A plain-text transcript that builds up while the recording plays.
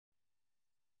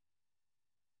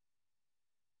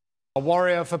A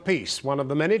warrior for peace, one of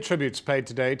the many tributes paid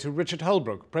today to Richard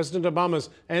Holbrooke, President Obama's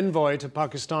envoy to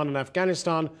Pakistan and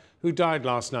Afghanistan, who died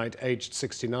last night, aged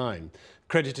 69.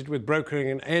 Credited with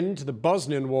brokering an end to the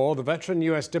Bosnian War, the veteran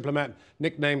US diplomat,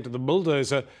 nicknamed the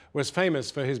Bulldozer, was famous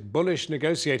for his bullish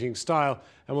negotiating style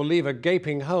and will leave a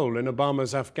gaping hole in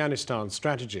Obama's Afghanistan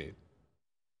strategy.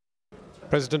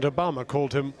 President Obama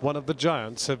called him one of the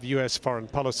giants of US foreign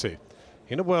policy.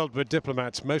 In a world where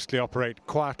diplomats mostly operate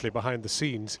quietly behind the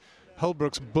scenes,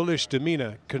 Holbrooke's bullish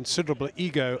demeanour, considerable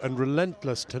ego and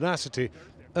relentless tenacity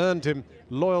earned him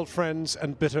loyal friends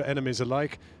and bitter enemies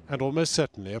alike, and almost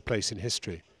certainly a place in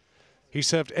history. He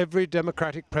served every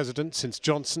Democratic president since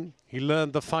Johnson. He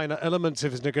learned the finer elements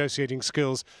of his negotiating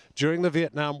skills during the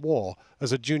Vietnam War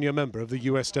as a junior member of the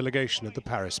US delegation at the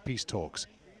Paris peace talks.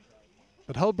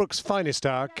 But Holbrooke's finest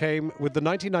hour came with the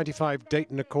 1995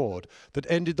 Dayton Accord that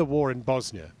ended the war in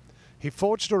Bosnia. He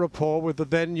forged a rapport with the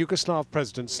then Yugoslav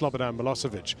President Slobodan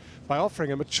Milosevic by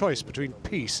offering him a choice between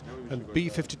peace and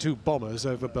B-52 bombers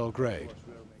over Belgrade.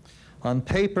 On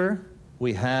paper,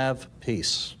 we have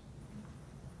peace.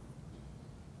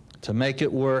 To make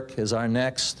it work is our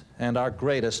next and our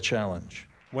greatest challenge.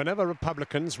 Whenever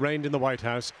Republicans reigned in the White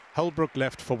House, Holbrooke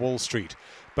left for Wall Street.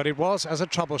 But it was as a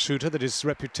troubleshooter that his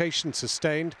reputation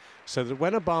sustained, so that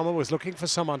when Obama was looking for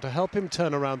someone to help him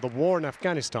turn around the war in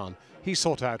Afghanistan, he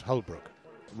sought out Holbrooke.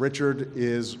 Richard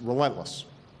is relentless.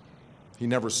 He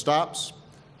never stops,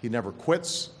 he never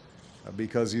quits,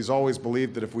 because he's always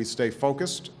believed that if we stay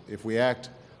focused, if we act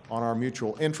on our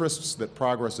mutual interests, that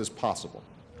progress is possible.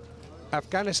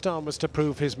 Afghanistan was to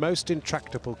prove his most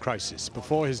intractable crisis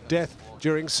before his death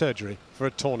during surgery for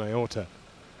a torn aorta.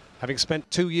 Having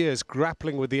spent 2 years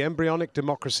grappling with the embryonic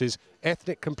democracies,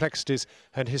 ethnic complexities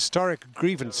and historic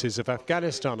grievances of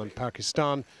Afghanistan and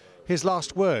Pakistan, his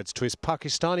last words to his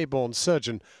Pakistani-born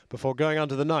surgeon before going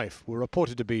under the knife were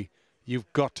reported to be,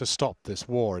 "You've got to stop this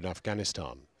war in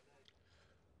Afghanistan."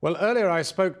 Well, earlier I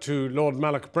spoke to Lord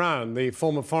Malloch Brown, the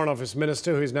former Foreign Office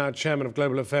Minister who is now Chairman of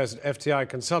Global Affairs at FTI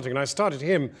Consulting, and I started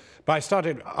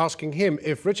asking him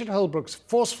if Richard Holbrooke's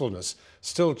forcefulness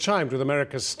still chimed with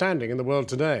America's standing in the world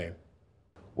today.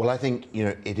 Well, I think,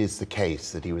 it is the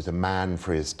case that he was a man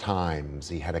for his times.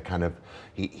 He had a kind of,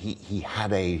 he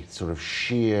had a sort of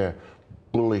sheer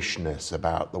bullishness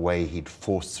about the way he'd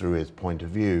forced through his point of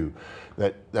view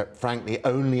that frankly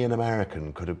only an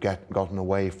American could have gotten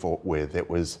away with. It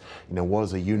was,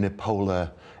 was a unipolar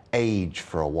age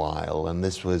for a while, and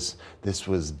this was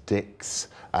Dick's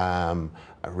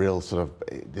a real sort of,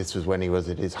 this was when he was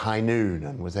at his high noon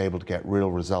and was able to get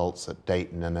real results at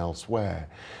Dayton and elsewhere,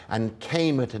 and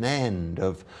came at an end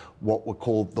of what were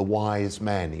called the wise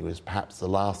men. He was perhaps the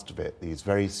last of it, these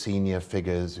very senior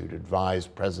figures who'd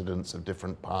advised presidents of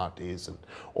different parties and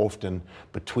often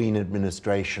between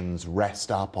administrations rest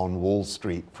up on Wall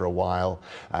Street for a while,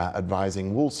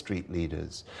 advising Wall Street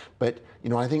leaders. But,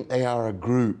 I think they are a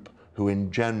group who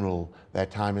in general their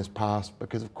time is past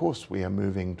because of course we are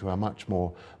moving to a much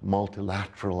more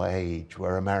multilateral age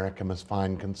where America must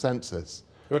find consensus.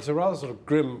 Well, it's a rather sort of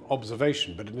grim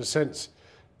observation, but in a sense,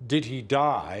 did he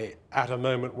die at a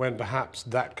moment when perhaps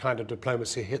that kind of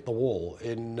diplomacy hit the wall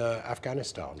in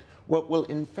Afghanistan? Well,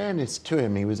 in fairness to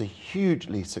him, he was a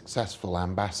hugely successful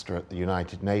ambassador at the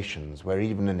United Nations, where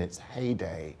even in its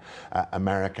heyday,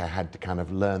 America had to kind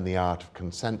of learn the art of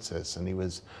consensus, and he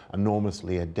was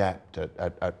enormously adept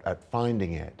at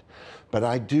finding it. But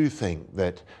I do think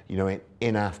that,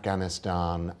 in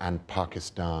Afghanistan and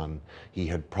Pakistan, he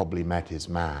had probably met his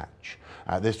match.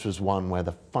 This was one where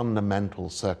the fundamental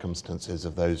circumstances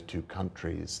of those two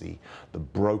countries, the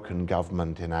broken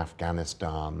government in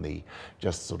Afghanistan, the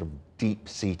just sort of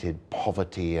deep-seated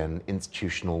poverty and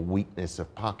institutional weakness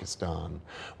of Pakistan,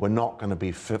 were not going to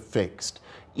be fixed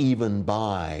even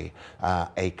by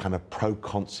a kind of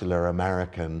pro-consular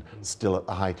American still at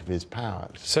the height of his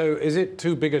powers. So is it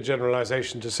too big a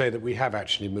generalization to say that we have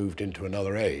actually moved into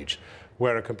another age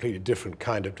where a completely different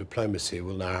kind of diplomacy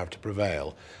will now have to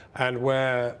prevail and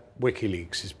where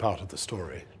WikiLeaks is part of the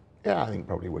story? Yeah, I think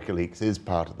probably WikiLeaks is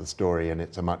part of the story, and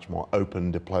it's a much more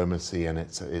open diplomacy, and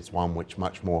it's one which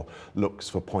much more looks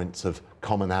for points of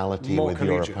commonality with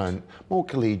your opponent. More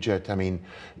collegiate. I mean,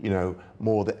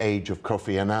 more the age of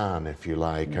Kofi Annan, if you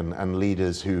like, and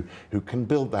leaders who can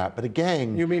build that. But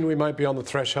again... You mean we might be on the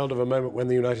threshold of a moment when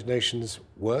the United Nations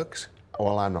works?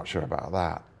 Well, I'm not sure about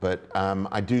that, but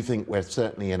I do think we're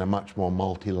certainly in a much more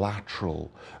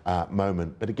multilateral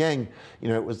moment. But again,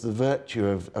 it was the virtue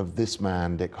of this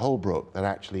man, Dick Holbrooke, that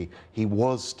actually he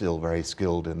was still very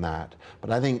skilled in that.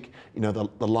 But I think,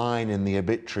 the line in the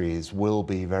obituaries will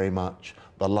be very much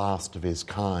the last of his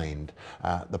kind,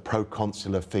 the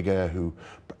pro-consular figure who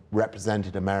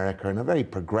represented America in a very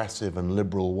progressive and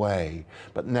liberal way,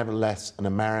 but nevertheless an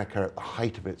America at the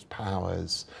height of its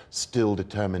powers, still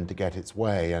determined to get its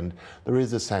way. And there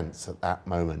is a sense that that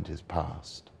moment is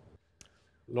past.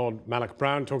 Lord Malloch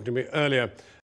Brown talking to me earlier